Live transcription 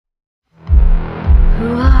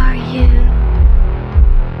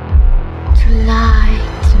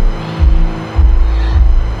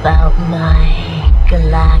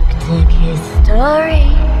galactic history.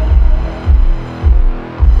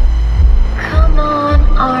 Come on,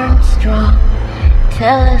 Armstrong,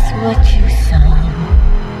 tell us what you saw.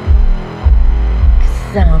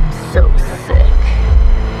 'Cause I'm so sick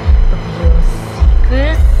of your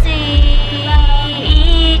secrecy,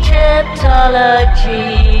 Egyptology.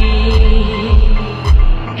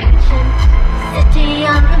 Ancient city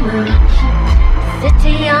on the moon,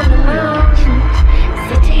 city on the moon,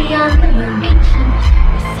 city on the moon, ancient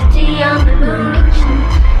city on the moon,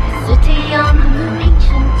 city on the moon,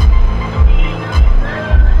 ancient.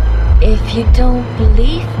 If you don't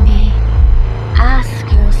believe me, ask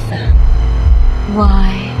your son, why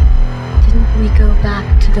didn't we go back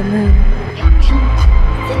to the moon? Ancient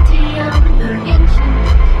city on the moon, ancient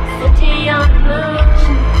city on the moon,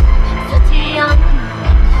 city on the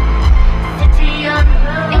moon, city on the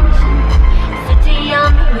moon, ancient city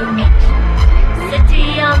on the moon, city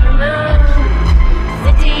on the moon,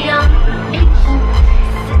 city on the moon,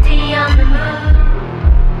 city on the moon.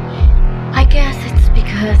 I guess it's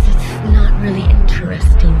because it's not really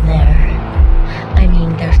interesting there. I mean,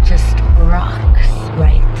 there's just rocks,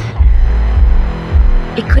 right?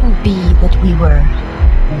 It couldn't be that we were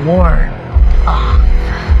warned off.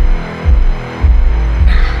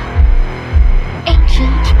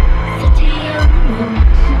 Ancient city on the moon,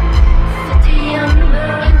 city on the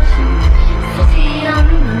moon, city on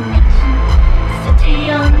the moon, city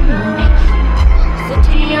on the moon,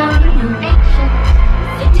 city on the moon,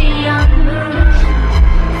 city on the moon, city on the moon,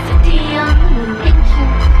 city on the moon,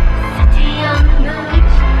 city on the moon, city on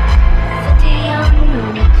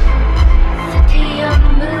the moon, city on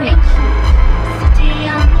the moon, city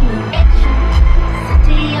on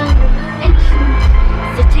the moon,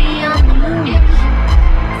 city on the moon,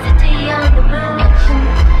 city on the moon,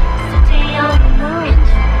 city on the moon,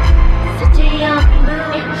 city on the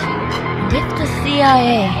moon. And if the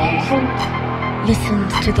CIA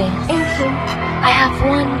listens to this, I have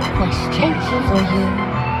one question for you.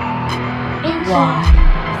 Why?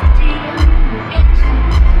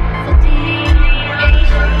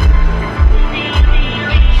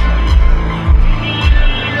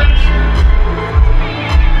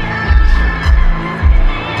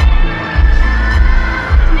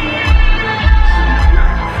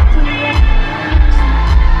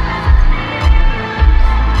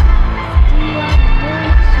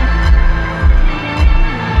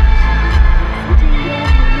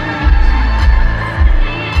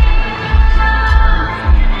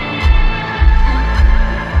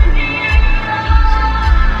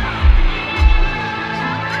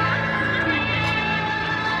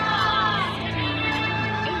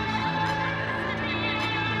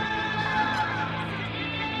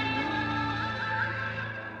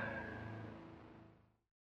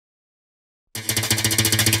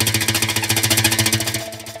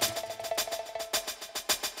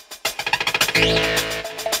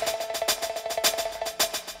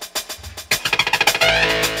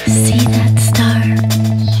 See that star?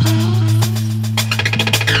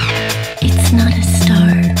 It's not a star.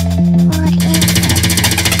 What is it?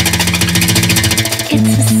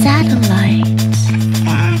 It's a satellite.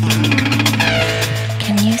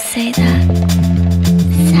 Can you say that?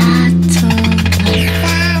 Satellite.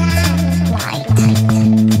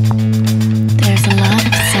 There's a lot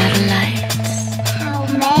of satellites. How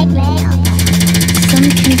many? Some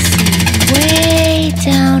can see way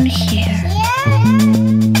down here.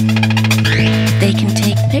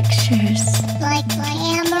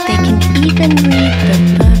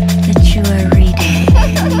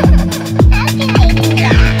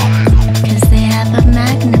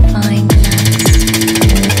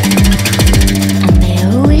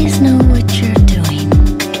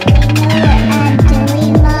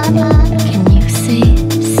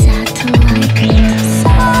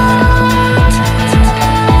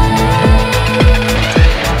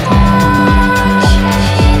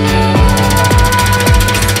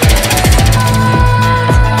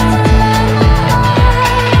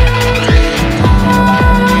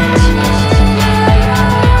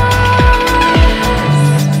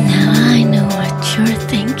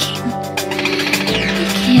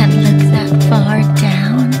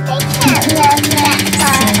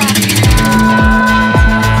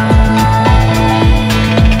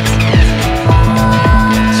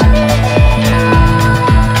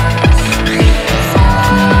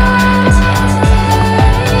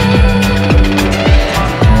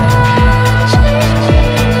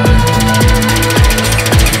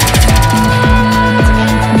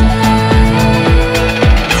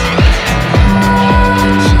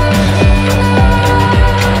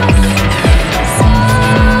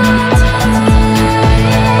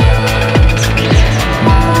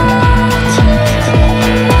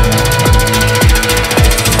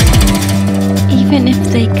 Even if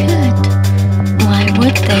they could, why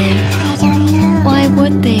would they? I don't know. Why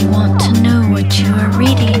would they want to know what you are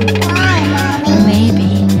reading? Why, Mommy?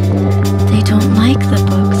 Maybe they don't like the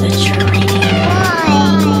book that you're reading.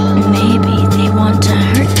 Why? Maybe they want to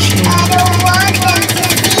hurt you. I don't want them to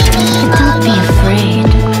see me, But don't be Mommy. afraid.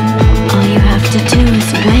 All you have to do is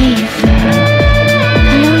wave.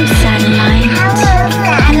 Hello, satellite. Hello,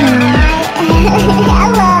 satellite. Hello.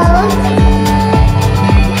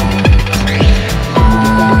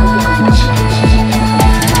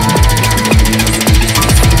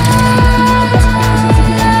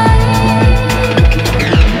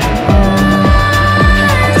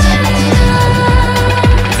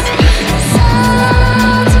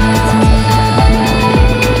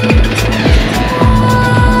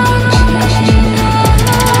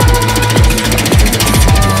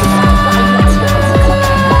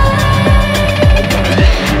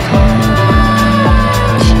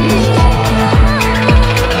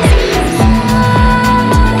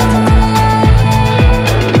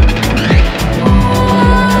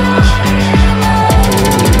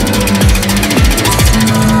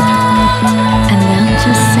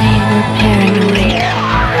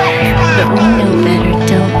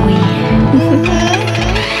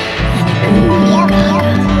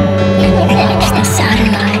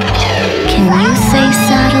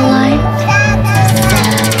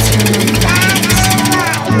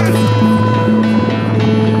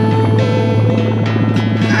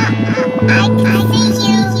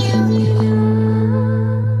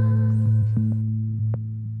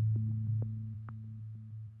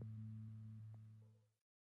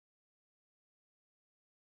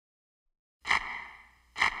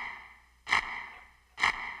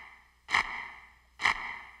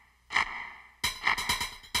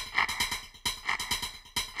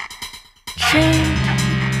 Chained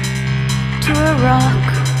to a rock,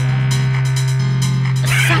 a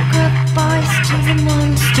sacrifice to the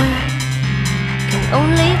monster can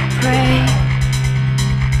only pray.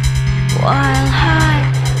 While high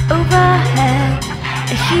overhead,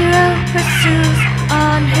 a hero pursues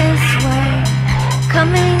on his way,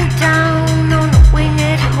 coming down on a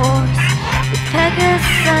winged horse with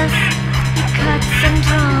Pegasus. He cuts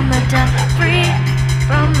Andromeda free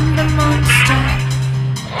from the monster.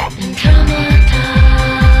 Andromeda,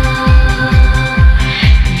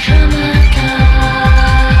 Andromeda,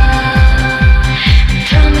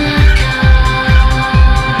 Andromeda,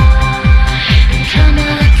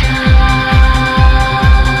 Andromeda.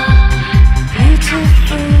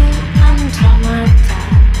 Beautiful Andromeda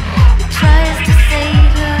tries to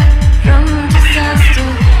save her from disaster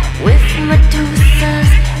with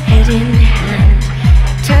Medusa's head in hand.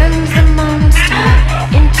 Turns the monster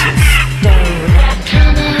into stone.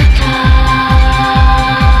 Andromeda,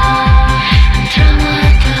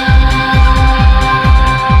 Andromeda,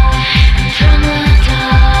 Andromeda,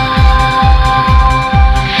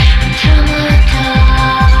 Andromeda,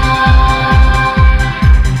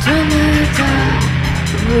 Andromeda,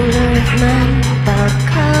 ruler of men, about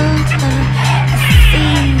Calder, the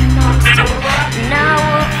sea monster, now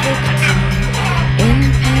a victim in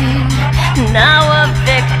pain, now a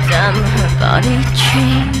victim, her body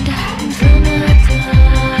chained. Andromeda,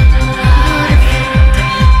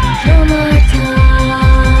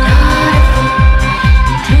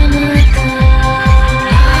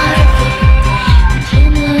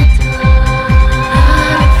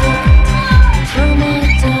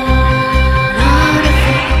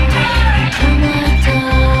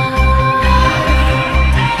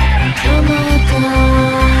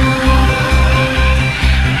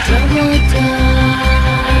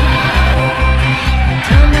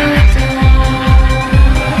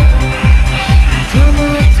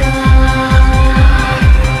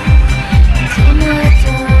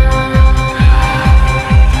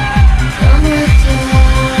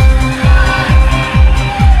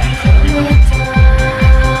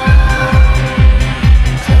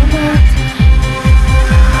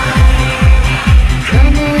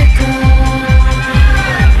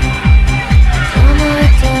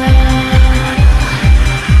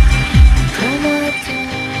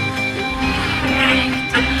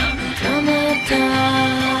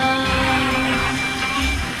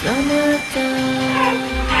 Andromeda,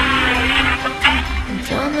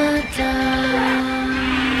 Andromeda,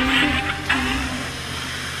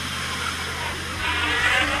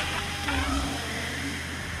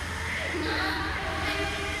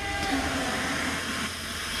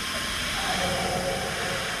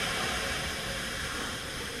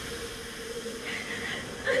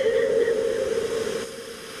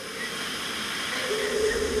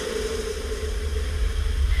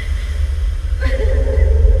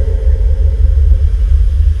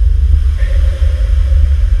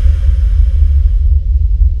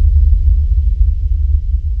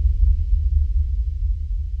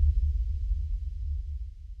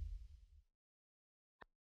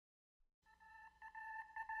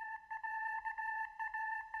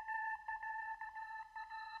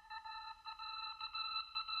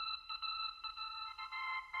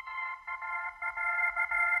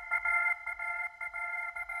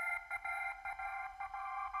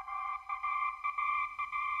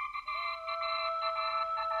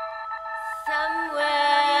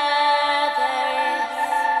 Somewhere there is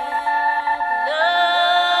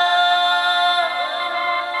love.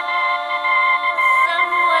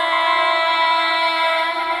 Somewhere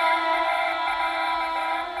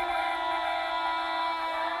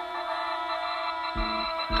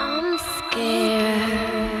I'm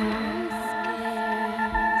scared.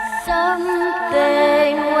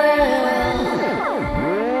 Something will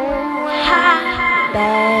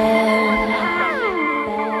happen.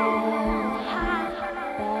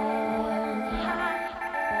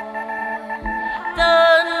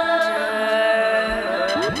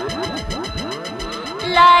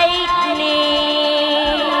 Lightning,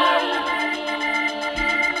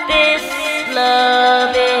 this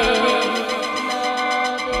love is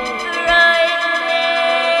frightening.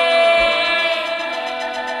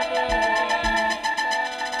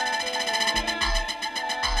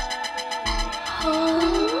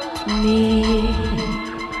 Hold me,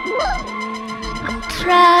 I'm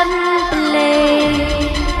trembling,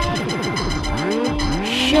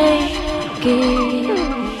 shaking.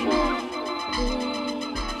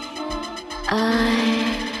 I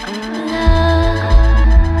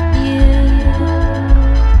love you.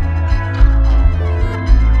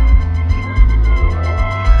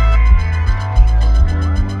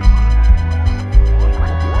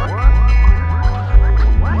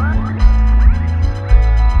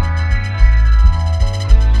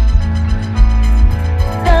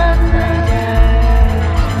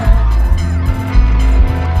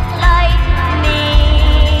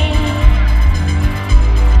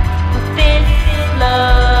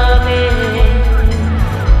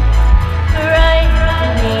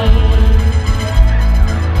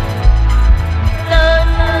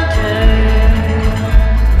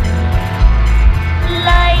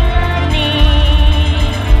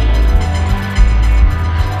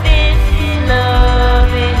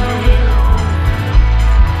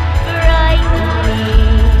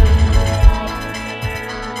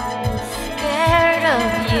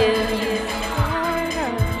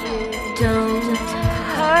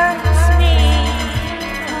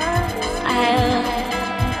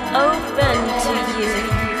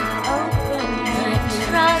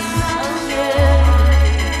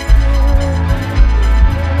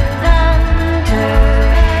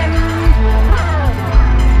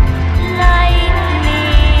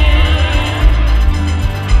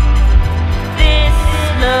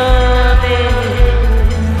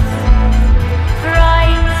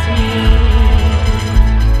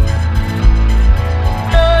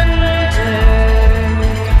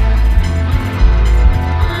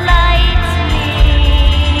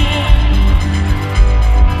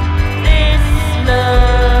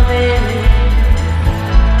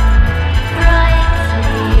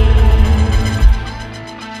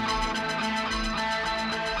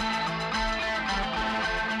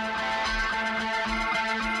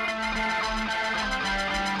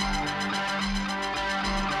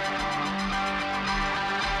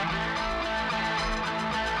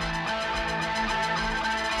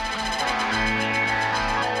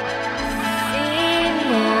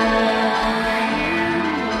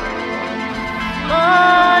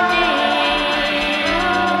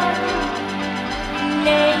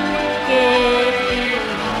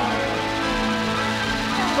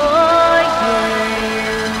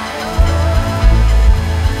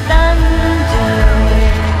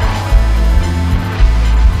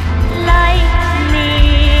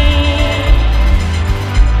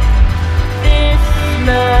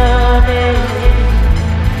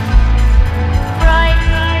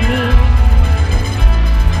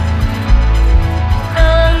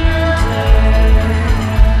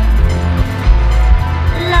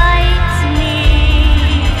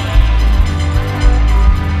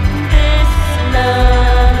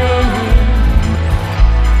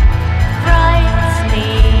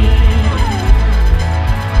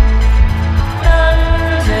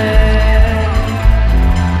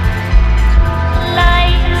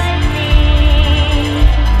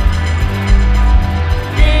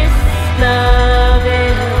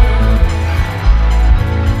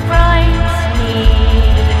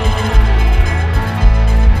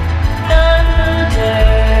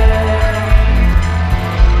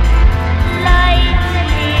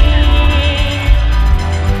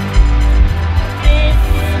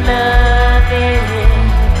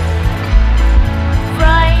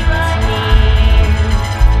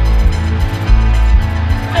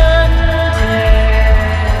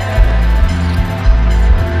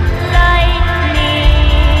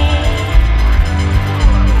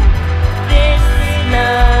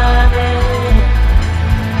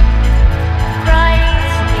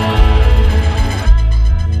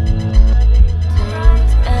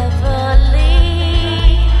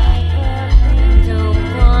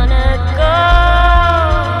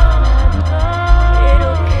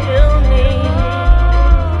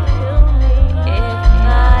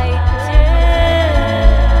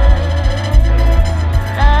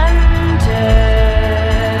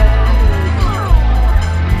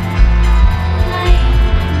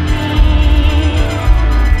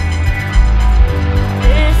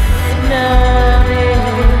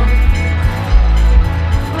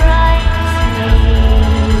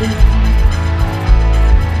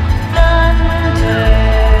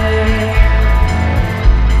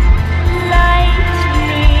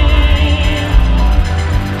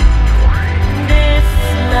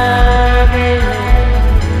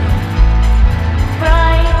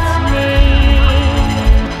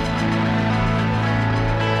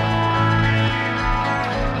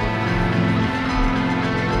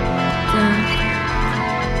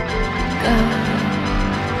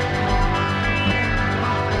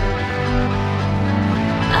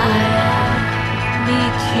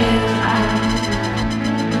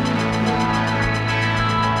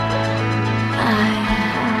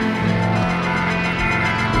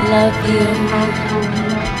 love you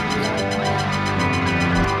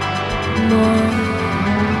more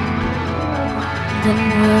than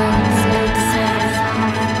words could say.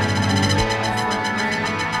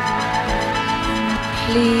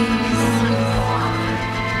 Please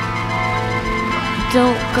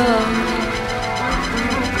don't go.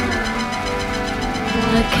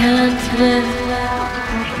 I can't live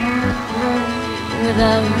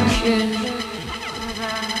without you.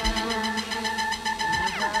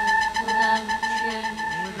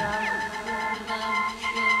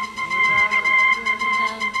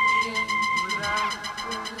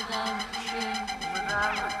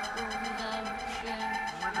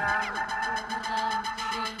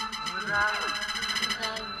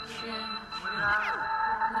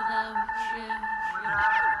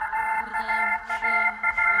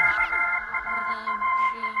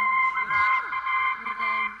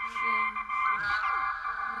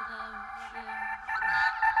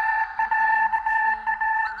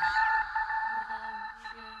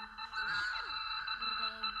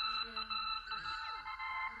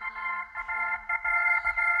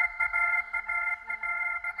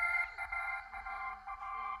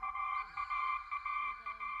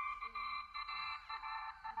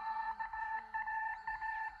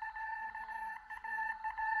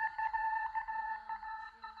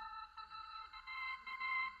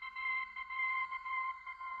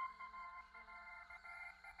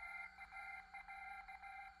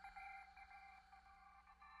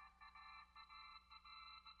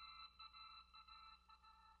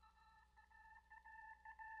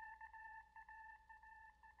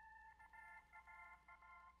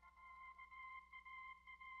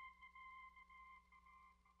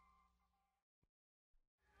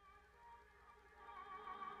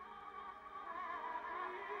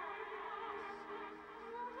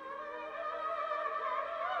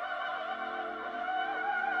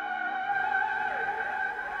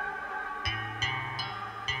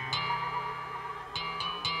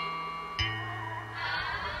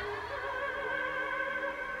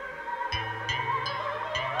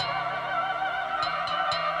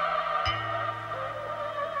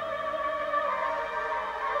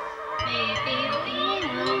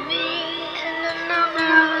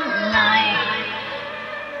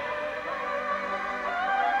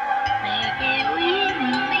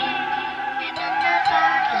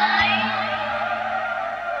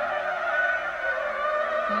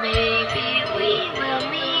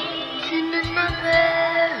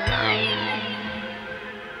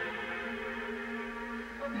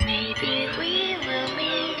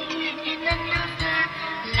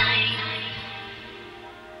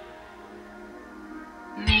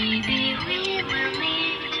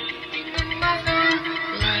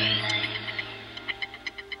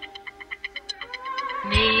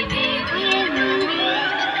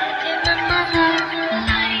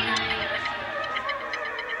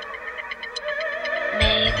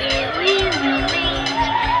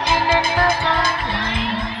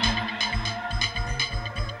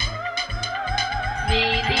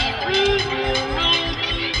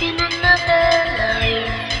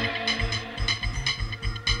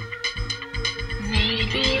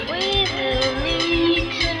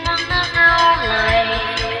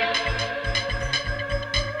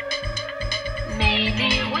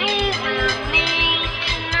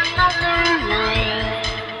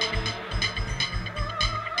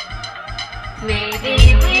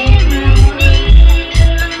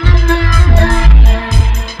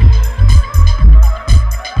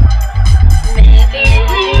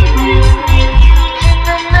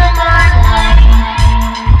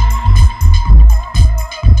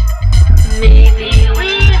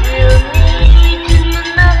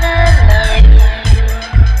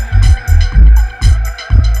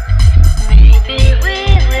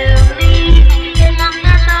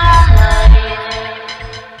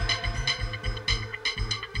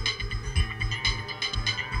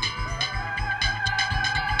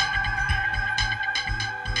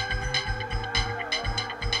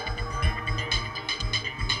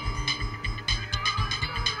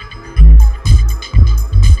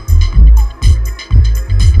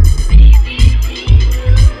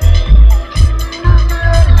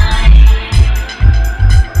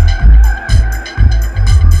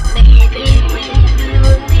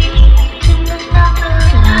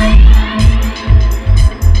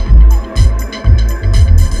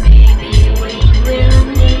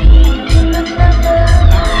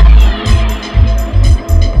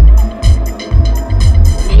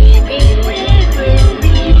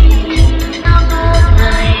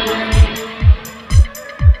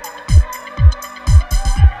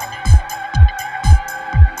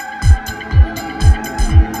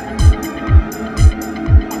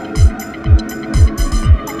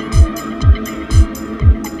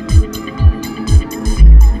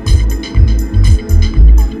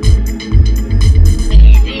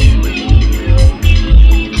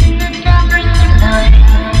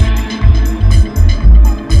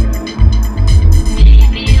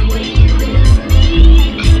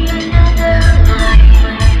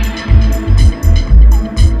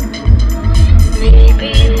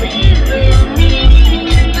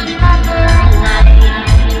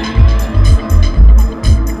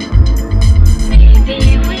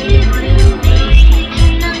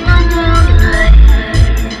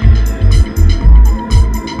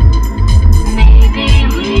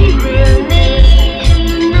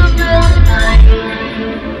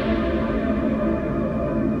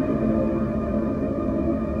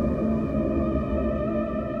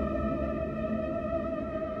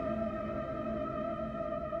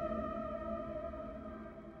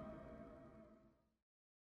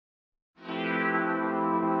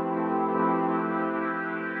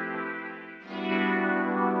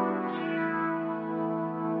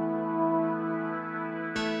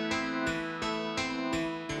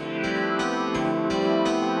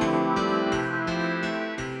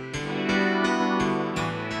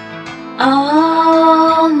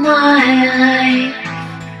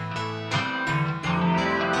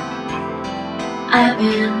 I've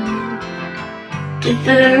been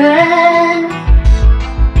different.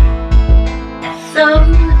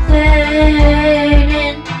 Something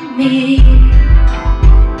in me.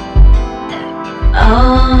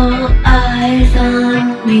 All eyes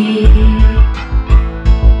on me.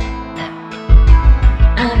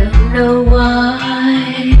 I don't know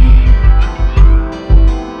why.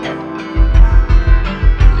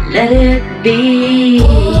 Let it be.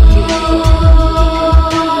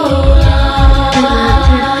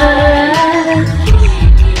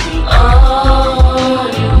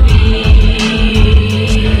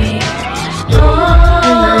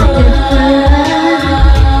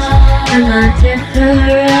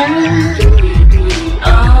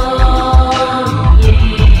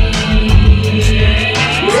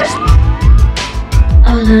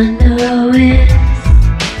 All I know is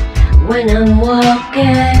when I'm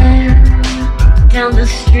walking down the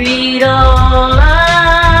street, all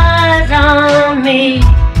eyes on me.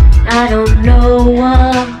 I don't know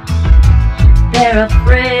what they're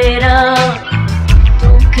afraid of.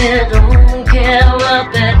 Don't care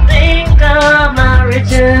what they think of my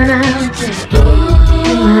originality. Am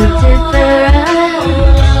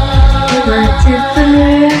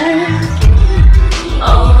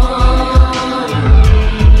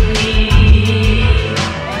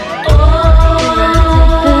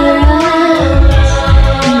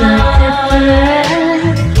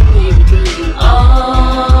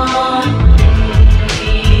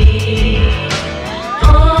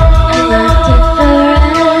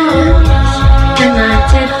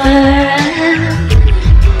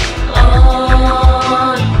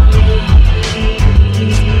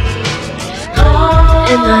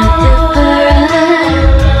I different?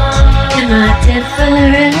 Am I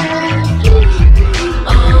different?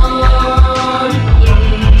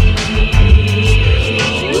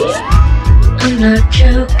 I'm not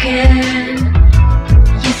joking,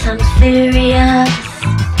 yes I'm serious.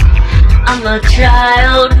 I'm a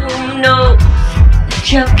child who knows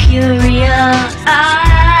that you're curious.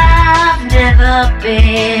 I've never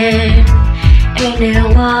been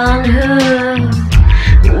anyone who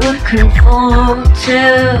would conform to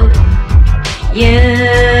you.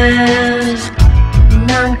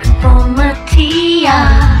 Non-conformity,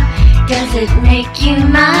 does it make you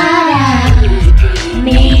mad at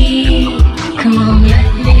me? Come on,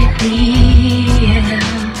 let me be.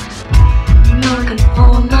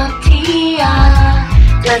 Non-conformity,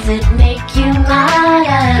 does it make you mad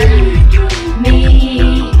at me?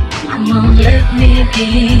 Come on, let me be.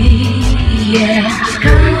 Yeah.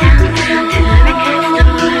 Going downtown to the record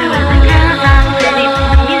store where the girls are ready for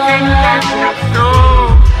the music that's my soul.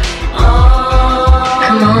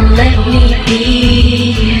 Come on, let me be.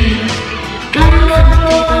 Going to the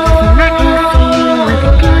tables of the magazine where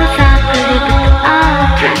the girls are ready but they're all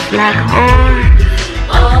dressed like whores.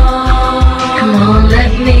 Come on,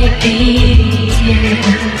 let me be.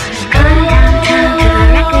 Going downtown to the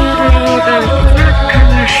record label, it's not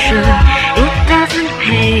commercial, it doesn't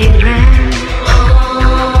pay rent.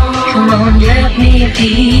 Come on, let me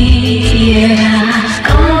be.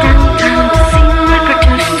 Going downtown to see my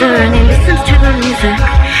producer and he listens to the music,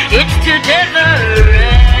 it's too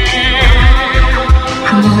different.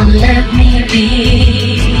 Come on, let me be.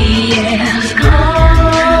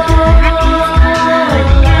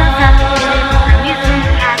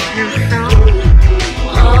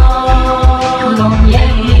 Come on,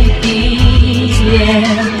 let me be.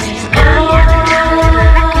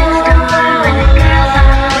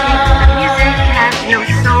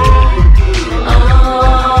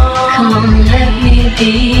 Come on, let me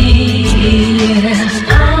be.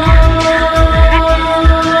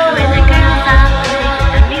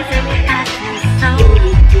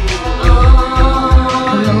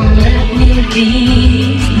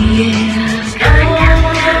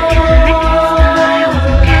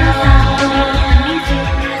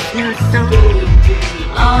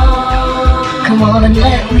 Come on and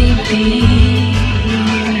let me be.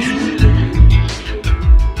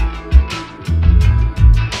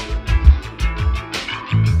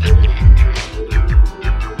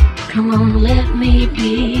 Come on, let me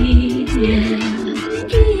be. Yeah.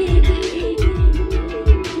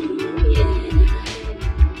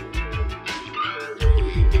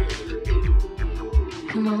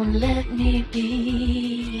 Come on, let me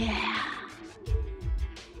be. Yeah.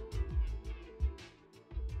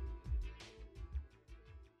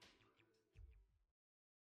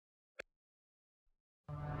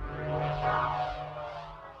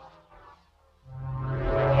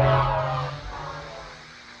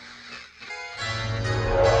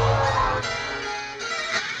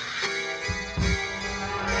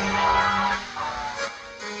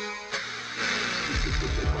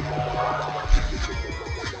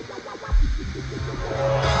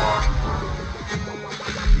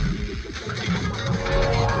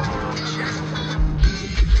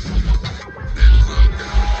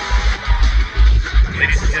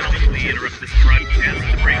 this broadcast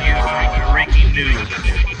to bring you some breaking news.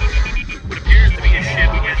 What appears to be a ship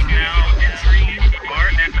is now entering our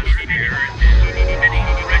atmosphere and heading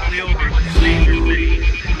directly over the Slater City.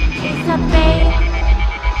 It's a babe.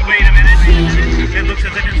 Wait a minute. It looks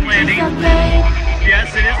as if it's landing. It's a babe. Yes,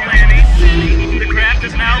 it is landing. The craft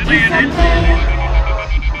is now landed.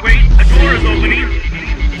 Wait, a door is opening.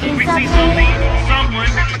 We see something, someone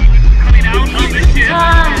coming out of the ship.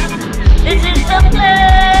 This is the place.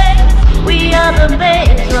 We are the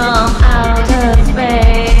babes from outer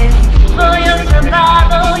space. For your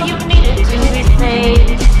survival, you needed to be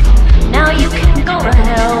saved. Now you can go to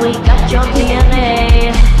hell. We got your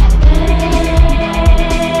DNA.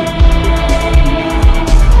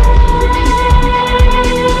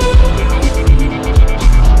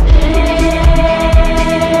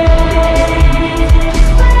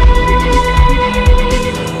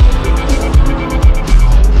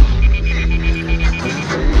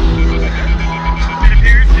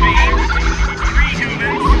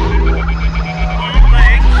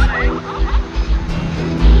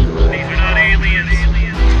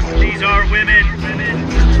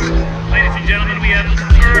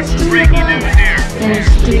 Breaking news here. There's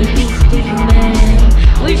three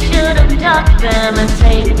men. We should have taught them and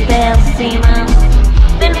take their semen.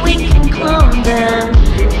 Then we can clone them,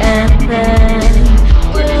 and then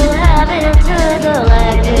we'll have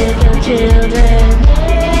intergalactic children.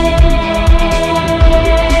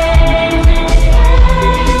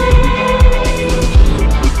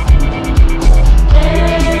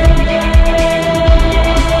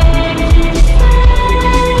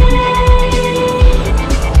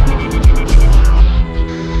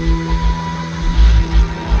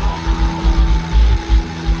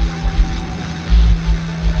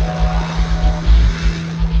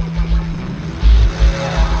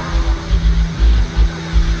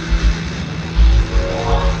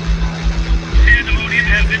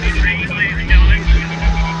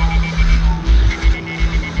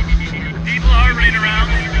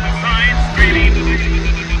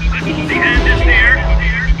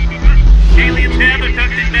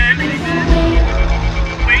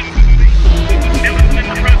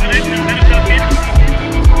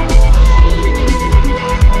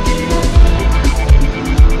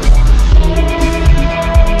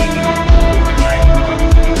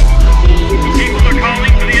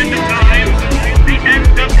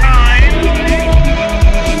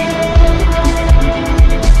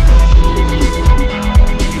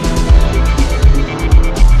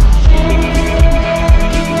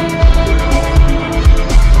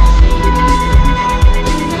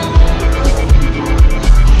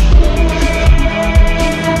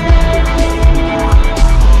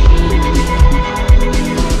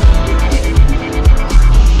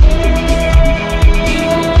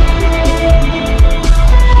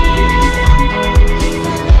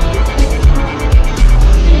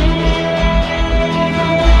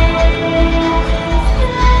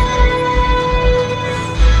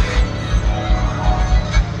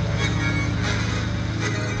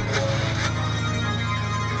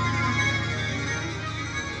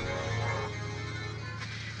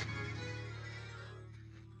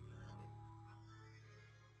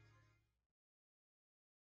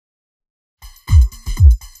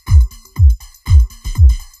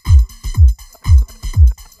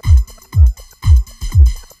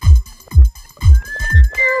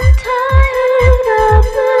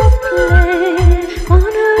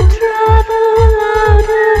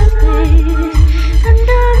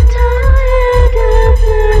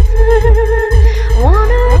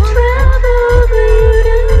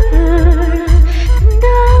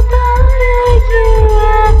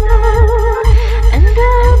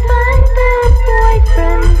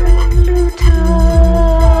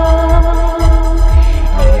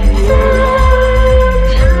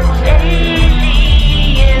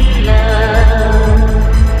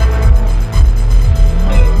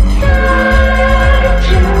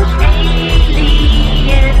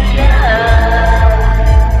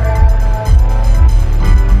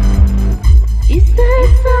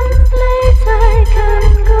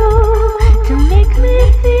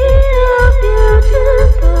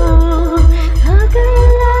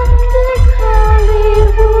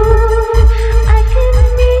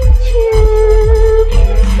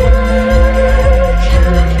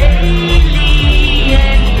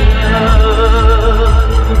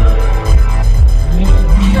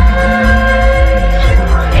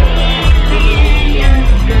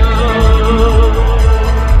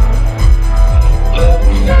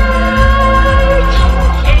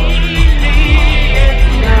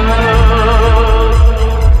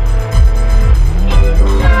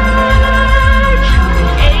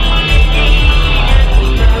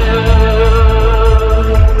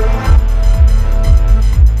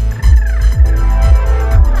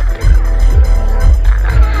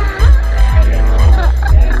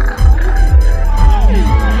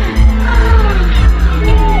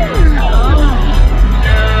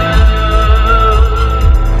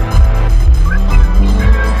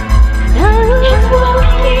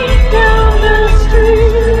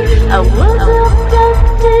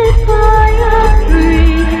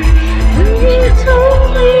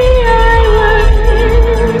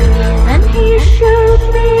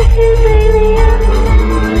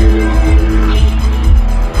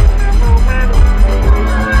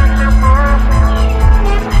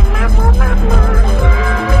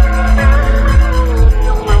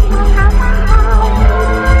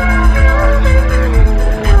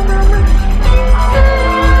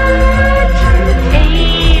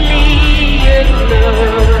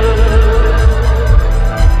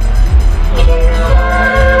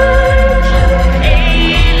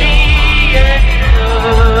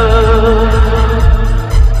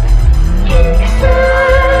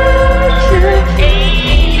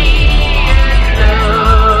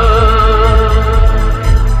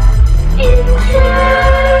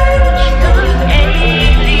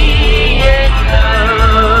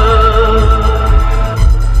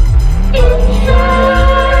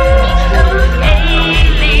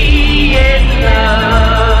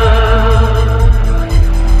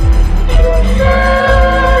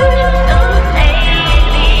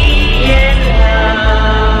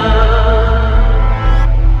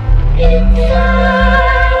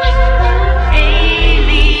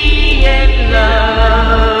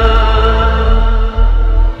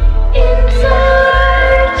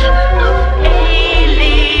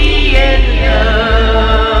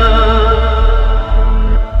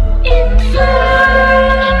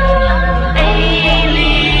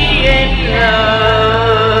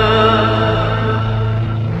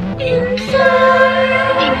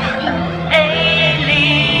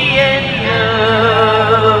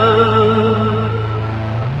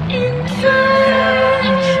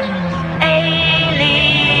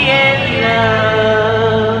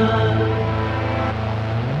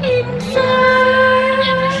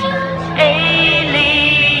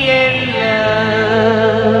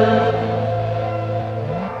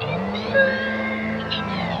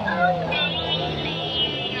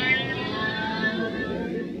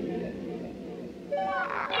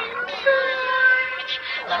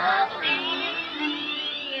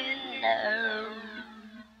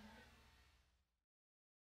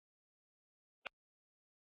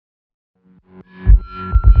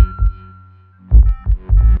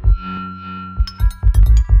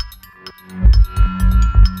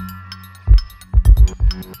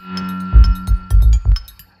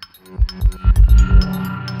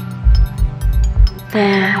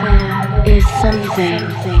 There is something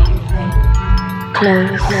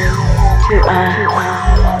close to us,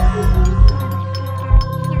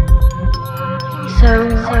 so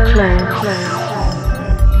close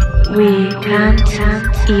we can't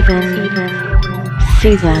even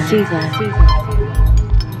see them.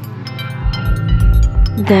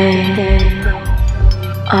 They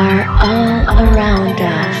are all around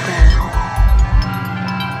us.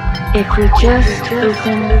 If we just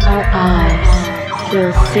open our eyes,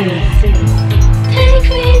 we'll see. Take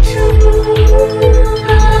me to the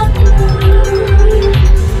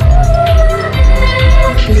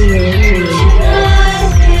Clearly,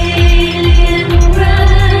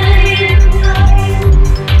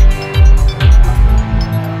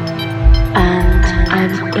 and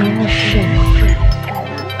I'm in a ship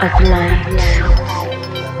of light.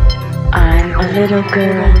 I'm a little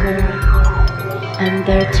girl, and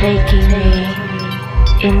they're taking me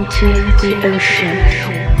into the ocean.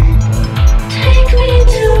 Take me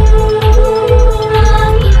to the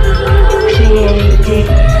Creating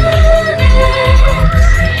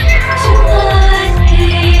to my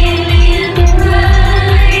alien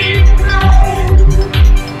brain.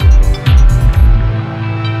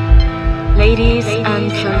 Ladies and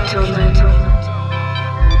gentlemen,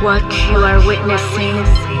 what you are witnessing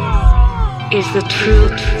is the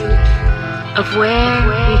truth of where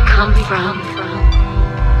we come from.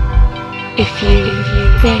 If you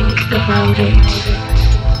think about it,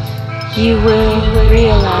 you will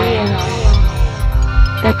realize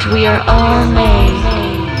that we are all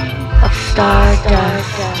made of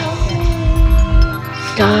stardust.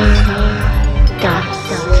 Stardust.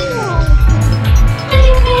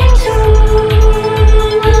 Take me to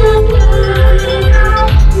the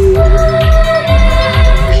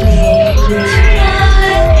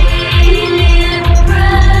alien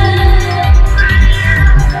brain.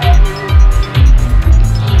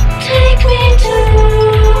 Take me to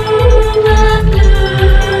the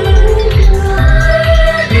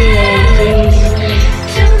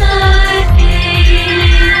to my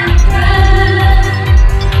alien brain.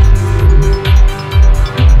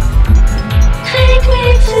 Take me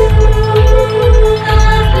to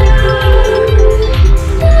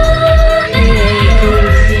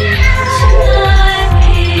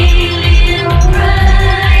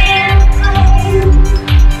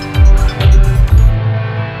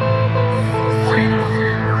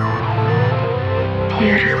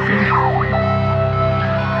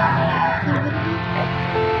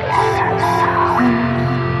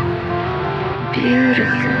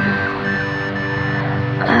Beautiful.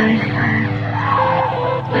 I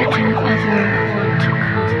didn't ever want to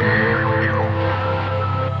come back.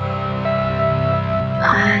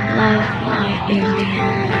 I love my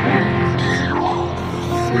alien friends.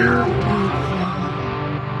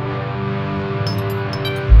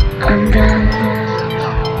 And then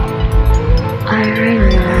I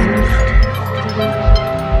realized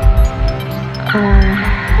I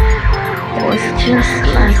was just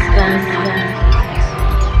like that.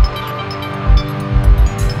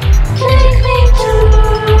 take me to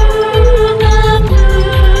the to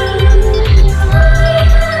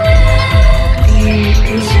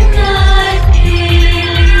my alien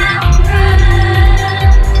brain.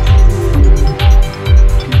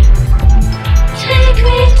 Take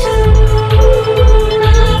me to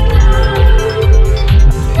the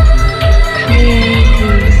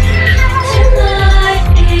to my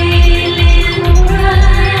alien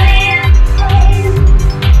brain.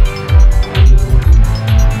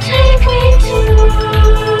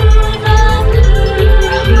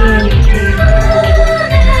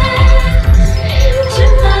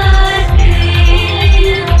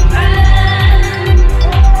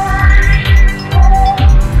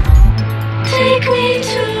 Take me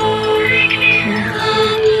to the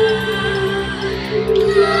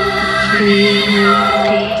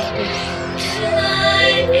to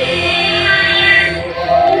my alien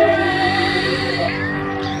brain.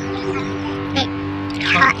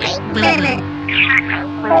 Take me to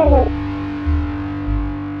the